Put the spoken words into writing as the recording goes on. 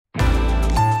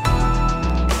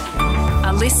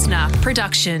listener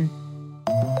production.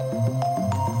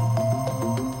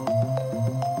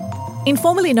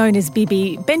 Informally known as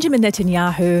Bibi, Benjamin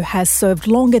Netanyahu has served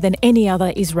longer than any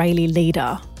other Israeli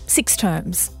leader, 6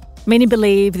 terms. Many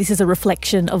believe this is a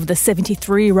reflection of the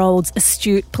 73-year-old's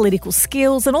astute political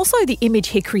skills and also the image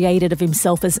he created of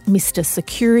himself as Mr.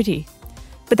 Security.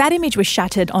 But that image was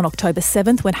shattered on October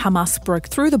 7th when Hamas broke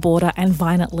through the border and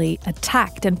violently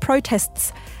attacked, and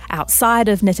protests outside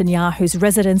of Netanyahu's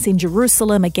residence in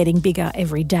Jerusalem are getting bigger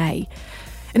every day.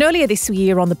 And earlier this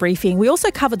year on The Briefing, we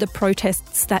also covered the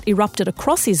protests that erupted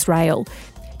across Israel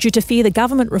due to fear the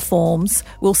government reforms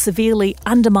will severely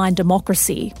undermine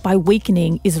democracy by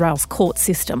weakening Israel's court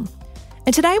system.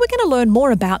 And today we're going to learn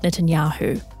more about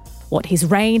Netanyahu, what his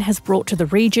reign has brought to the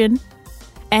region,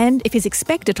 and if he's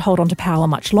expected to hold on to power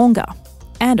much longer.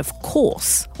 And of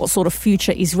course, what sort of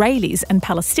future Israelis and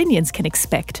Palestinians can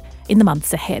expect in the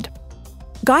months ahead.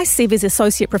 Guy Siv is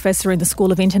Associate Professor in the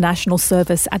School of International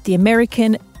Service at the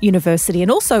American University and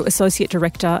also Associate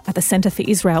Director at the Centre for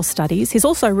Israel Studies. He's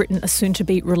also written a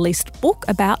soon-to-be-released book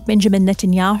about Benjamin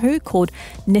Netanyahu called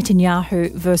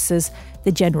Netanyahu versus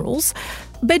the Generals.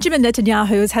 Benjamin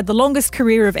Netanyahu has had the longest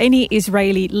career of any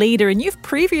Israeli leader, and you've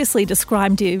previously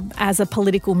described him as a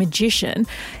political magician.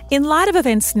 In light of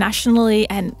events nationally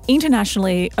and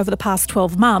internationally over the past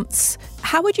 12 months,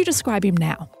 how would you describe him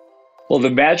now? Well,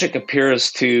 the magic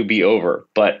appears to be over.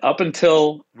 But up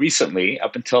until recently,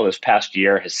 up until this past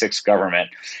year, his 6th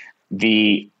government,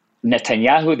 the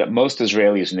Netanyahu that most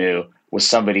Israelis knew was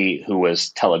somebody who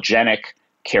was telegenic,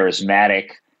 charismatic,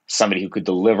 somebody who could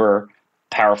deliver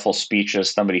powerful speeches,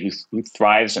 somebody who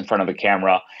thrives in front of the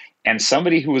camera, and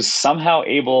somebody who was somehow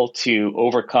able to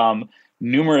overcome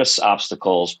numerous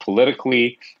obstacles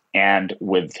politically and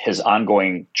with his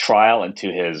ongoing trial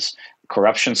into his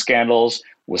corruption scandals,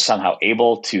 was somehow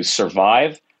able to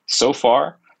survive so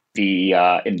far the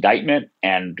indictment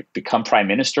and become prime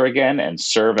minister again and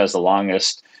serve as the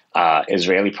longest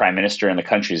Israeli prime minister in the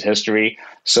country's history.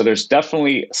 So there's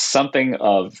definitely something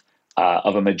of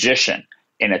a magician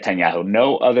in Netanyahu.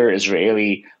 No other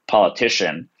Israeli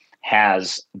politician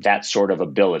has that sort of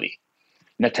ability.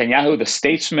 Netanyahu, the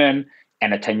statesman,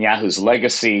 and Netanyahu's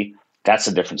legacy, that's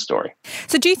a different story.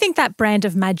 So do you think that brand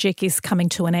of magic is coming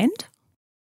to an end?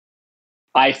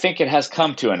 I think it has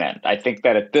come to an end. I think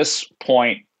that at this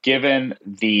point, given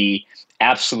the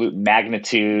absolute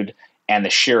magnitude and the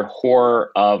sheer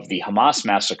horror of the Hamas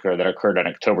massacre that occurred on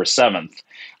October 7th,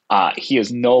 he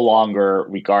is no longer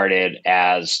regarded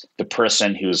as the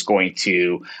person who's going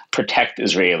to protect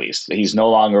Israelis. He's no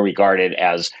longer regarded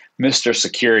as Mr.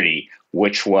 Security,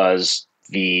 which was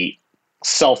the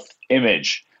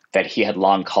self-image that he had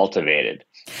long cultivated.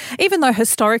 Even though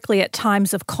historically at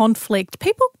times of conflict,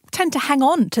 people tend to hang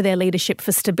on to their leadership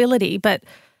for stability. But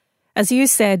as you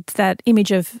said, that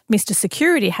image of Mr.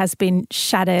 Security has been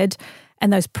shattered,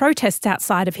 and those protests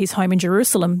outside of his home in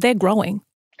Jerusalem, they're growing.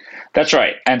 That's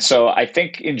right. And so I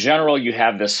think in general, you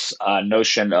have this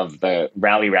notion of the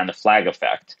rally around the flag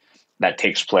effect that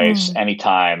takes place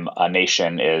anytime a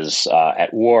nation is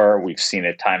at war. We've seen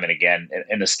it time and again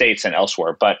in the States and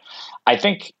elsewhere. But I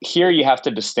think here you have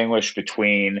to distinguish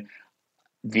between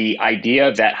the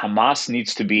idea that Hamas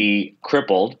needs to be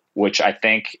crippled, which I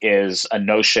think is a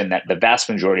notion that the vast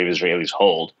majority of Israelis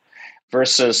hold,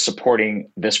 versus supporting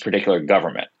this particular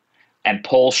government. And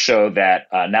polls show that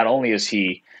not only is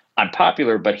he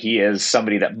unpopular, but he is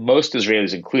somebody that most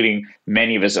Israelis, including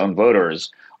many of his own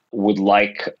voters, would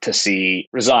like to see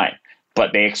resign.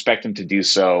 But they expect him to do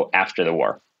so after the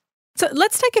war. So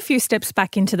let's take a few steps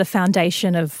back into the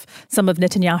foundation of some of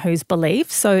Netanyahu's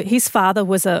beliefs. So his father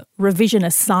was a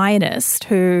revisionist Zionist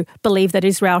who believed that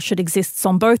Israel should exist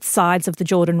on both sides of the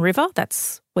Jordan River.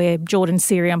 That's where Jordan,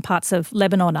 Syria and parts of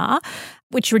Lebanon are,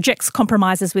 which rejects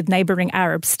compromises with neighbouring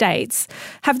Arab states.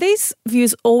 Have these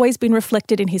views always been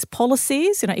reflected in his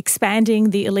policies,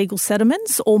 expanding the illegal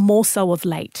settlements, or more so of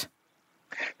late?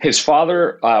 His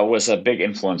father was a big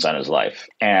influence on his life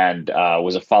and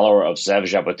was a follower of Zev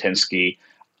Jabotinsky,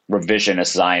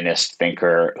 revisionist Zionist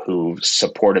thinker who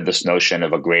supported this notion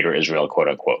of a greater Israel, quote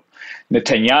unquote.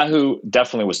 Netanyahu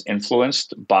definitely was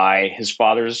influenced by his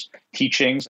father's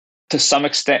teachings. To some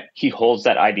extent, he holds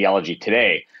that ideology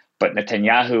today. But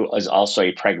Netanyahu is also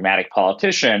a pragmatic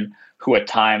politician who at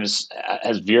times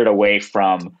has veered away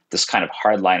from this kind of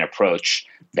hardline approach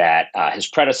that his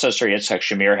predecessor, Yitzhak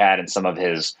Shamir, had and some of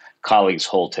his colleagues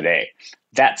hold today.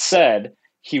 That said,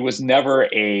 he was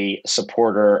never a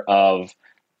supporter of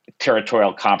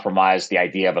territorial compromise, the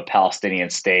idea of a Palestinian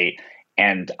state,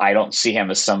 And I don't see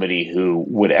him as somebody who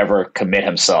would ever commit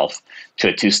himself to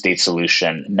a two-state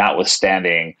solution,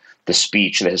 notwithstanding the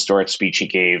historic speech he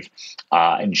gave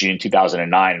in June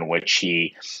 2009, in which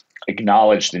he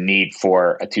acknowledged the need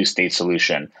for a two-state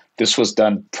solution. This was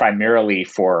done primarily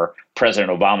for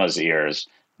President Obama's ears,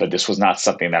 but this was not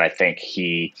something that I think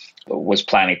he was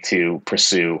planning to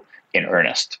pursue in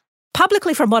earnest.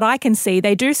 Publicly, from what I can see,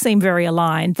 they do seem very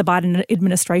aligned, the Biden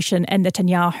administration and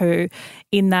Netanyahu,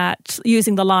 in that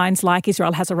using the lines like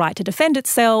Israel has a right to defend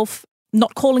itself,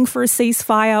 not calling for a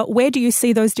ceasefire. Where do you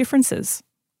see those differences?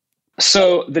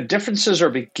 So the differences are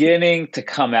beginning to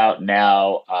come out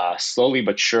now, slowly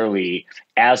but surely,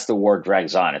 as the war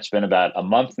drags on. It's been about a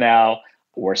month now.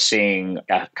 We're seeing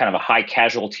kind of a high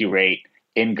casualty rate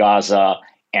in Gaza,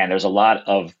 and there's a lot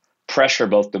of pressure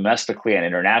both domestically and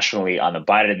internationally on the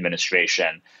Biden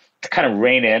administration to kind of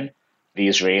rein in the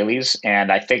Israelis.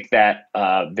 And I think that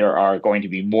there are going to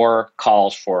be more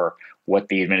calls for what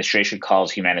the administration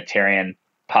calls humanitarian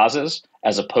pauses,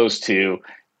 as opposed to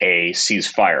a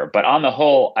ceasefire. But on the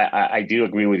whole, I do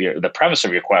agree with the premise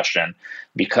of your question,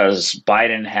 because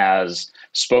Biden has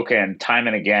spoken time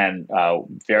and again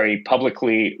very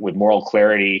publicly with moral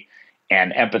clarity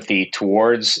and empathy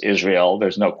towards Israel.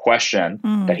 There's no question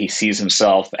that he sees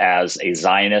himself as a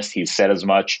Zionist. He's said as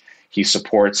much. He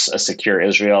supports a secure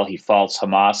Israel. He faults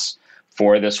Hamas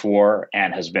for this war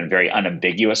and has been very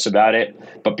unambiguous about it.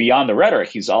 But beyond the rhetoric,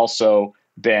 he's also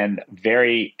been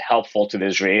very helpful to the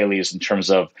Israelis in terms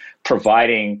of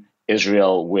providing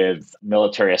Israel with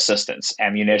military assistance,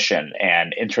 ammunition,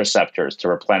 and interceptors to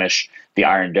replenish the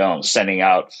Iron Dome, sending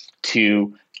out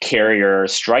 2 carrier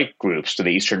strike groups to the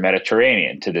Eastern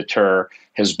Mediterranean to deter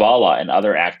Hezbollah and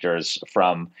other actors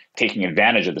from taking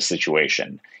advantage of the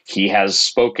situation. He has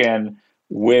spoken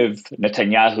with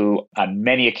Netanyahu on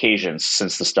many occasions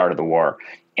since the start of the war,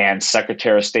 and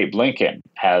Secretary of State Blinken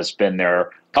has been there a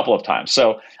couple of times.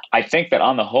 So I think that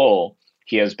on the whole,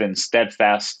 he has been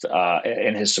steadfast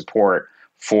in his support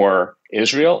for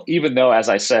Israel, even though, as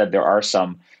I said, there are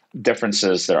some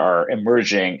differences that are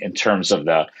emerging in terms of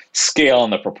the scale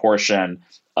and the proportion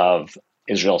of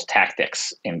Israel's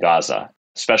tactics in Gaza,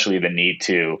 especially the need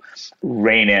to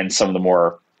rein in some of the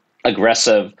more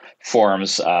aggressive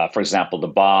forms, for example, the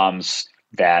bombs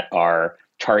that are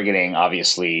targeting,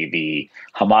 obviously, the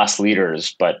Hamas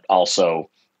leaders, but also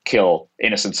kill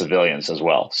innocent civilians as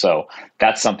well. So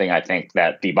that's something I think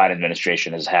that the Biden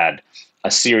administration has had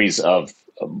a series of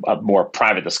more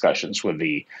private discussions with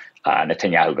the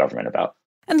Netanyahu government about.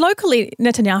 And locally,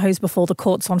 Netanyahu's before the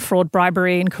courts on fraud,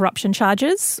 bribery and corruption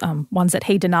charges, ones that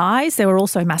he denies. There were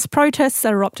also mass protests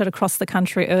that erupted across the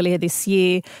country earlier this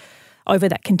year over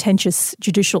that contentious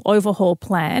judicial overhaul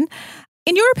plan.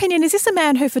 In your opinion, is this a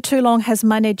man who for too long has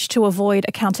managed to avoid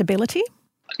accountability?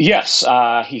 Yes,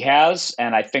 he has.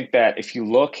 And I think that if you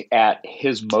look at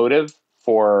his motive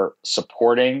for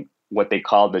supporting what they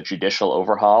call the judicial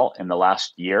overhaul in the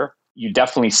last year, you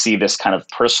definitely see this kind of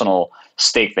personal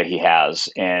stake that he has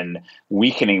in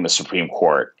weakening the Supreme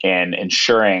Court and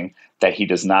ensuring that he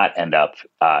does not end up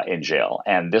in jail.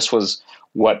 And this was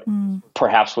what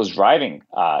perhaps was driving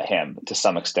him to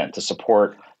some extent to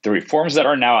support the reforms that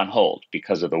are now on hold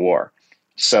because of the war.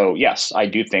 So, yes, I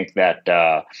do think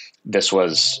that this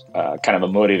was kind of a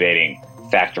motivating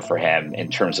factor for him in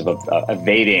terms of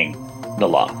evading the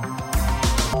law.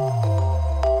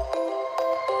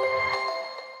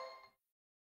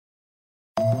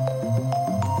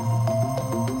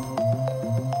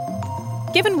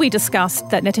 Given we discussed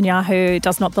that Netanyahu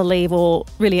does not believe or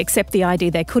really accept the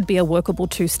idea there could be a workable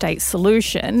two-state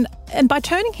solution, and by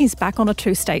turning his back on a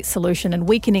two-state solution and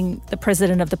weakening the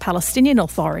president of the Palestinian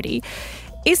Authority,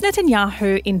 is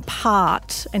Netanyahu in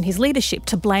part, and his leadership,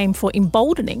 to blame for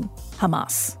emboldening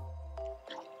Hamas?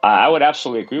 I would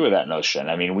absolutely agree with that notion.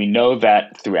 I mean, we know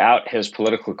that throughout his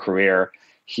political career,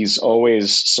 he's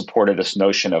always supported this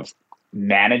notion of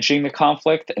managing the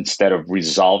conflict instead of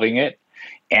resolving it.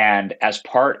 And as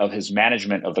part of his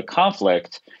management of the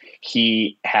conflict,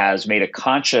 he has made a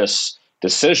conscious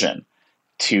decision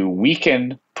to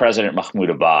weaken President Mahmoud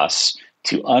Abbas,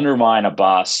 to undermine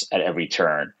Abbas at every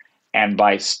turn. And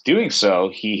by doing so,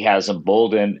 he has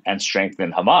emboldened and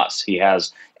strengthened Hamas. He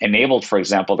has enabled, for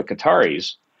example, the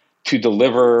Qataris to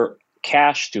deliver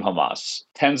cash to Hamas,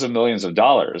 tens of millions of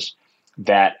dollars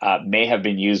that may have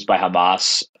been used by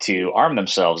Hamas to arm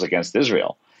themselves against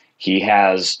Israel. He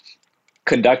has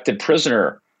conducted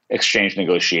prisoner exchange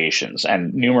negotiations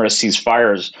and numerous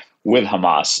ceasefires with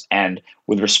Hamas. And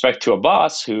with respect to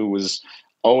Abbas, who was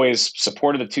always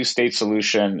supported the two-state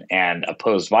solution and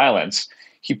opposed violence,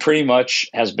 he pretty much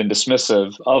has been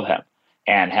dismissive of him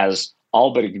and has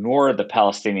all but ignored the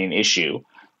Palestinian issue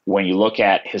when you look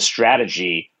at his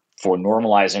strategy for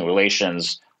normalizing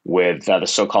relations with the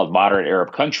so-called moderate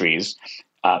Arab countries.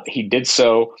 He did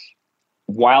so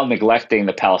while neglecting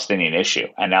the Palestinian issue.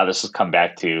 And now this has come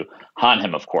back to haunt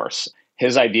him, of course.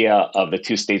 His idea of the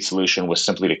two-state solution was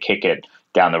simply to kick it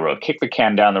down the road, kick the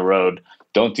can down the road,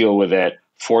 don't deal with it,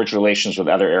 forge relations with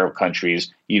other Arab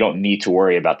countries. You don't need to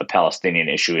worry about the Palestinian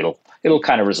issue. It'll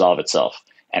kind of resolve itself.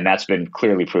 And that's been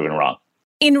clearly proven wrong.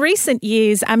 In recent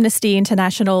years, Amnesty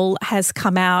International has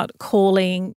come out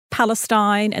calling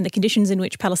Palestine and the conditions in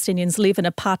which Palestinians live an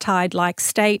apartheid-like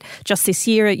state. Just this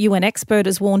year, a UN expert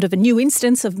has warned of a new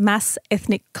instance of mass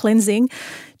ethnic cleansing.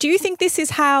 Do you think this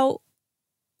is how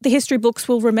the history books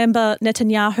will remember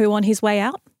Netanyahu on his way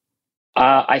out?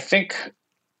 I think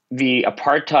the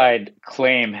apartheid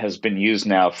claim has been used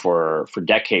now for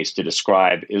decades to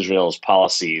describe Israel's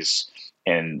policies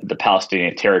in the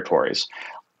Palestinian territories.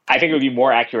 I think it would be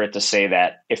more accurate to say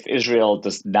that if Israel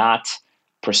does not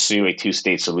pursue a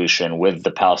two-state solution with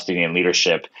the Palestinian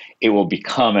leadership, it will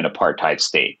become an apartheid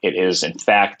state. It is, in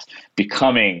fact,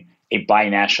 becoming a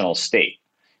binational state.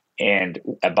 And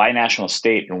a binational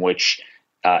state in which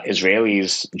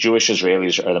Jewish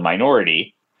Israelis are the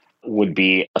minority, would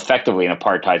be effectively an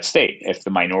apartheid state if the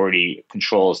minority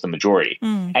controls the majority.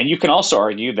 And you can also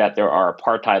argue that there are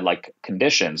apartheid-like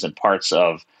conditions in parts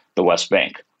of the West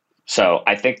Bank. So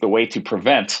I think the way to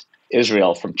prevent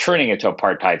Israel from turning into an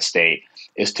apartheid state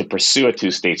is to pursue a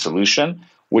two-state solution,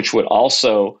 which would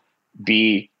also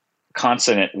be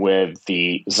consonant with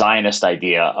the Zionist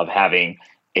idea of having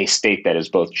a state that is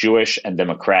both Jewish and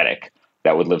democratic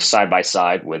that would live side by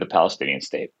side with a Palestinian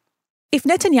state. If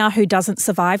Netanyahu doesn't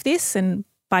survive this, and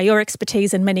by your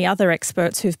expertise and many other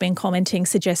experts who've been commenting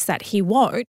suggest that he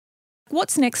won't,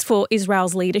 what's next for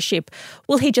Israel's leadership?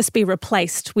 Will he just be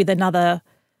replaced with another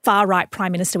far-right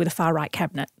prime minister with a far-right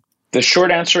cabinet? The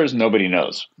short answer is nobody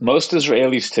knows. Most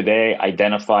Israelis today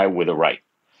identify with the right.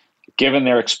 Given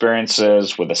their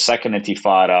experiences with the Second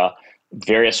Intifada,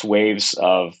 various waves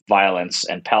of violence,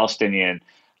 and Palestinian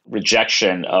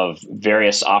rejection of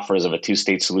various offers of a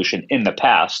two-state solution in the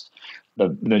past,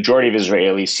 the majority of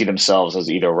Israelis see themselves as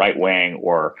either right-wing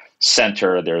or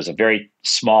center. There's a very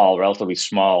small, relatively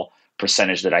small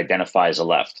percentage that identifies a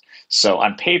left. So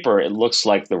on paper, it looks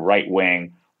like the right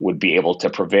wing would be able to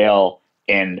prevail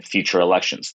in future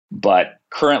elections. But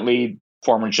currently,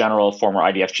 former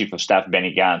IDF chief of staff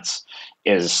Benny Gantz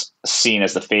is seen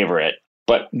as the favorite.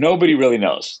 But nobody really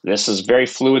knows. This is a very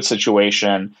fluid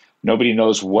situation. Nobody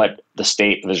knows what the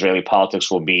state of Israeli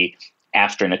politics will be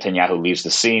after Netanyahu leaves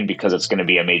the scene, because it's going to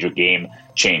be a major game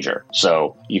changer.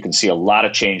 So you can see a lot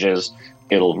of changes.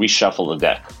 It'll reshuffle the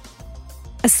deck.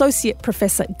 Associate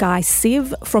Professor Guy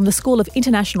Siv from the School of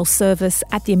International Service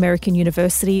at the American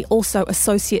University, also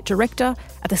Associate Director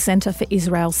at the Centre for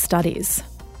Israel Studies.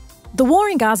 The war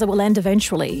in Gaza will end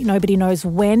eventually. Nobody knows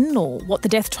when or what the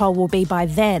death toll will be by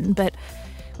then, but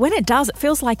when it does, it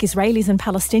feels like Israelis and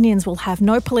Palestinians will have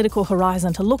no political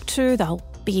horizon to look to. They'll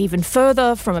be even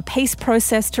further from a peace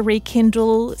process to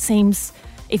rekindle. It seems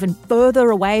even further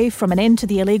away from an end to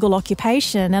the illegal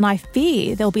occupation, and I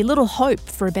fear there'll be little hope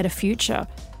for a better future,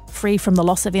 free from the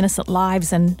loss of innocent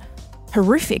lives and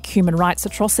horrific human rights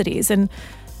atrocities. And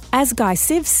as Guy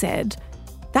Siv said,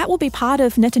 that will be part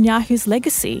of Netanyahu's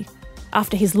legacy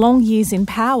after his long years in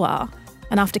power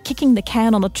and after kicking the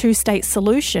can on a two-state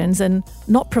solutions and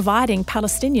not providing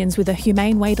Palestinians with a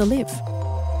humane way to live.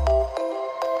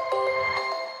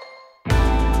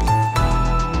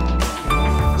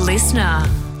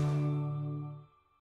 Listener.